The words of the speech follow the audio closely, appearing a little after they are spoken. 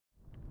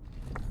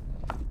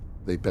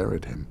They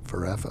buried him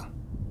forever,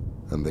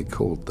 and they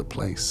called the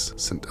place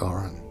St.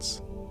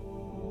 Oran's.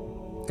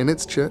 In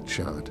its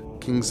churchyard,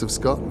 kings of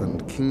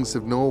Scotland, kings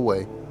of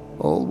Norway,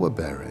 all were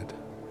buried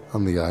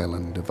on the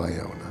island of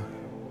Iona.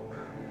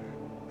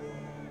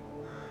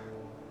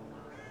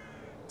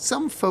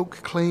 Some folk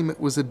claim it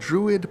was a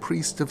druid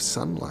priest of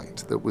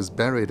sunlight that was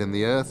buried in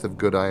the earth of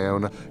good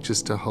Iona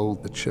just to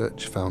hold the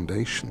church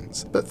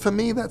foundations. But for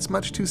me, that's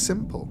much too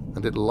simple,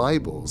 and it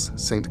libels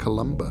St.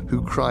 Columba,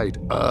 who cried,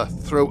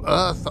 "Earth, throw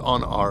earth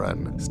on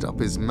Oran!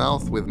 Stop his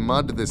mouth with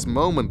mud this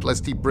moment,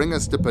 lest he bring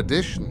us to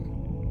perdition!"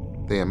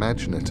 They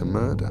imagine it a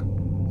murder,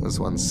 as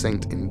one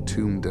saint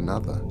entombed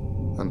another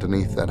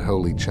underneath that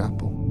holy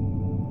chapel.